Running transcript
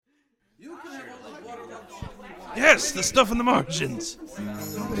Yes, the stuff in the margins.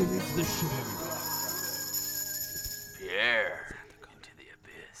 Nobody reads this shit anymore. Pierre, into the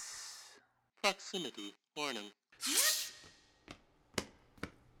abyss. Proximity warning.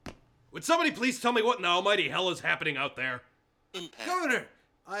 Would somebody please tell me what in the almighty hell is happening out there? Impact. Governor,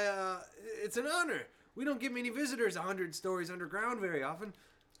 it's an honor. We don't get many visitors 100 stories underground very often.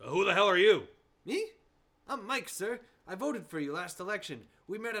 Who the hell are you? Me? I'm Mike, sir. I voted for you last election.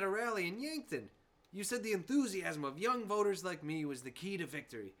 We met at a rally in Yankton. You said the enthusiasm of young voters like me was the key to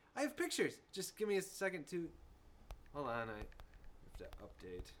victory. I have pictures. Just give me a second to... Hold on, I have to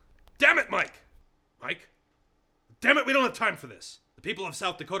update. Damn it, Mike! Mike? Damn it, we don't have time for this. The people of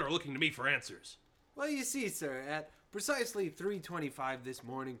South Dakota are looking to me for answers. Well, you see, sir, at precisely 3:25 this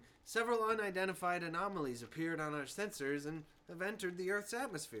morning, several unidentified anomalies appeared on our sensors and have entered the Earth's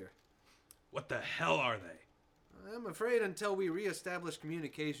atmosphere. What the hell are they? I'm afraid until we reestablish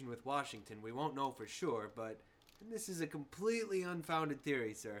communication with Washington, we won't know for sure, but this is a completely unfounded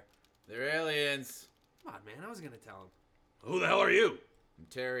theory, sir. They're aliens. Come on, man, I was gonna tell him. Who the hell are you? I'm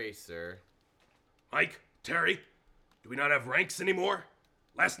Terry, sir. Mike? Terry? Do we not have ranks anymore?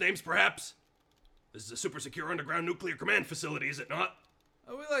 Last names, perhaps? This is a super secure underground nuclear command facility, is it not?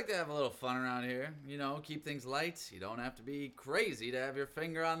 Oh, we like to have a little fun around here. You know, keep things light. You don't have to be crazy to have your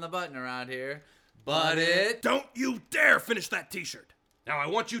finger on the button around here. But it... Don't you dare finish that t-shirt! Now I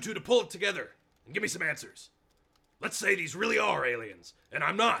want you two to pull it together and give me some answers. Let's say these really are aliens, and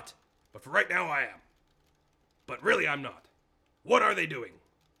I'm not. But for right now, I am. But really, I'm not. What are they doing?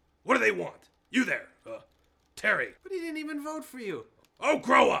 What do they want? You there, Terry. But he didn't even vote for you. Oh,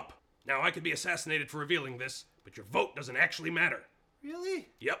 grow up! Now, I could be assassinated for revealing this, but your vote doesn't actually matter. Really?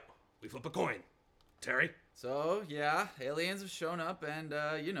 Yep, we flip a coin. Terry? So, yeah, aliens have shown up and,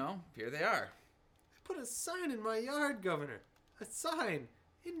 here they are. Put a sign in my yard, Governor. A sign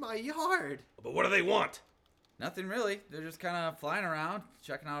in my yard. But what do they want? Nothing really. They're just kind of flying around,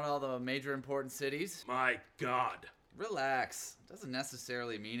 checking out all the major important cities. My God. Relax. It doesn't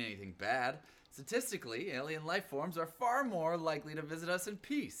necessarily mean anything bad. Statistically, alien life forms are far more likely to visit us in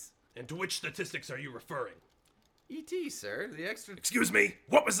peace. And to which statistics are you referring? E.T., sir, the extra... Excuse me,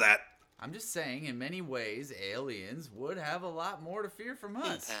 what was that? I'm just saying, in many ways, aliens would have a lot more to fear from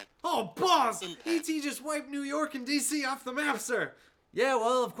us. Impact. Oh, boss! Impact. E.T. just wiped New York and D.C. off the map, sir. Yeah,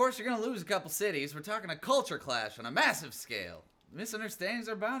 well, of course you're gonna lose a couple cities. We're talking a culture clash on a massive scale. Misunderstandings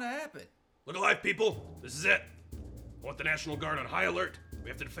are bound to happen. Look alive, people. This is it. I want the National Guard on high alert. We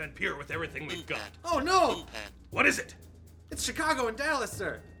have to defend Pierre with everything we've got. Oh, no! Impact. What is it? It's Chicago and Dallas,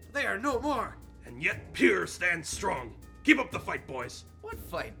 sir. They are no more. And yet Pierre stands strong. Keep up the fight, boys. What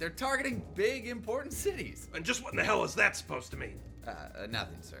fight? They're targeting big, important cities. And just what in the hell is that supposed to mean?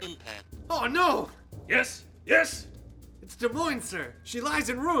 Nothing, sir. Impact. Oh, no! Yes? Yes? It's Des Moines, sir. She lies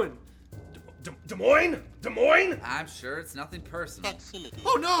in ruin. Des Moines? Des Moines? I'm sure it's nothing personal. Proximity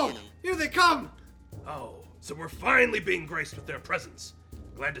Oh, no! warning. Here they come! Oh, so we're finally being graced with their presence.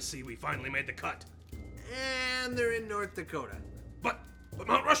 Glad to see we finally made the cut. And they're in North Dakota. But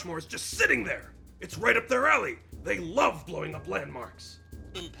Mount Rushmore is just sitting there. It's right up their alley. They love blowing up landmarks.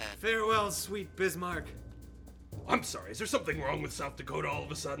 Impact. Farewell, sweet Bismarck. I'm sorry, is there something wrong with South Dakota all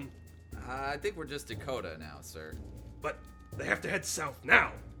of a sudden? I think we're just Dakota now, sir. But they have to head south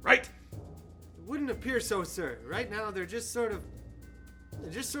now, right? It wouldn't appear so, sir. Right now, they're just sort of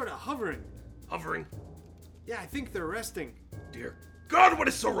hovering. Hovering. Yeah, I think they're resting. Dear God, what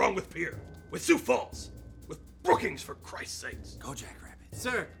is so wrong with Pierre? With Sioux Falls? With Brookings, for Christ's sakes? Go, Jackrabbit.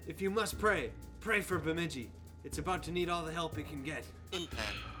 Sir, if you must pray, pray for Bemidji. It's about to need all the help it can get.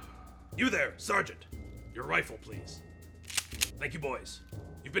 Impact. You there, Sergeant. Your rifle, please. Thank you, boys.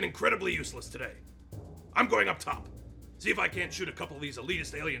 You've been incredibly useless today. I'm going up top. See if I can't shoot a couple of these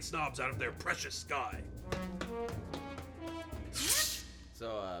elitist alien snobs out of their precious sky.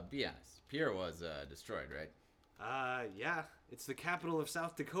 So, be honest. Pierre was, destroyed, right? Yeah. It's the capital of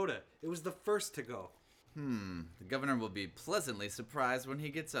South Dakota. It was the first to go. The governor will be pleasantly surprised when he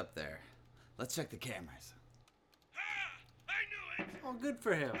gets up there. Let's check the cameras. I knew it! Oh, good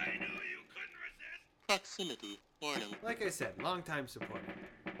for him. I knew you couldn't resist! Proximity warning. Like I said, long-time supporter.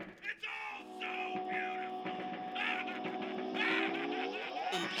 It's all so beautiful!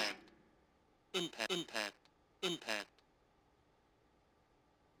 Impact. Impact. Impact. Impact.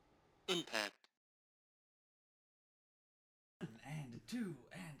 Impact. And two,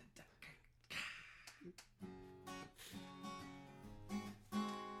 and...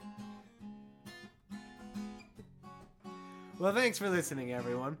 Well, thanks for listening,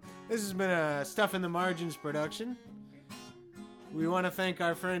 everyone. This has been a Stuff in the Margins production. We want to thank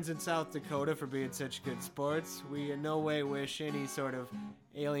our friends in South Dakota for being such good sports. We in no way wish any sort of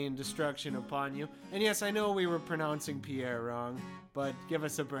alien destruction upon you. And yes, I know we were pronouncing Pierre wrong, but give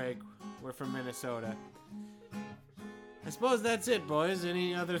us a break. We're from Minnesota. I suppose that's it, boys.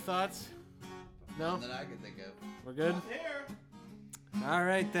 Any other thoughts? No? That I can think of. We're good? All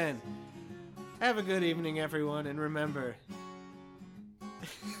right, then. Have a good evening, everyone, and remember...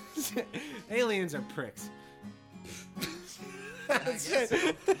 aliens are pricks. That's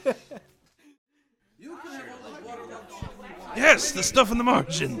it. Yes, the stuff in the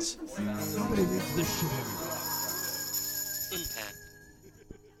margins. Nobody reads this shit anymore.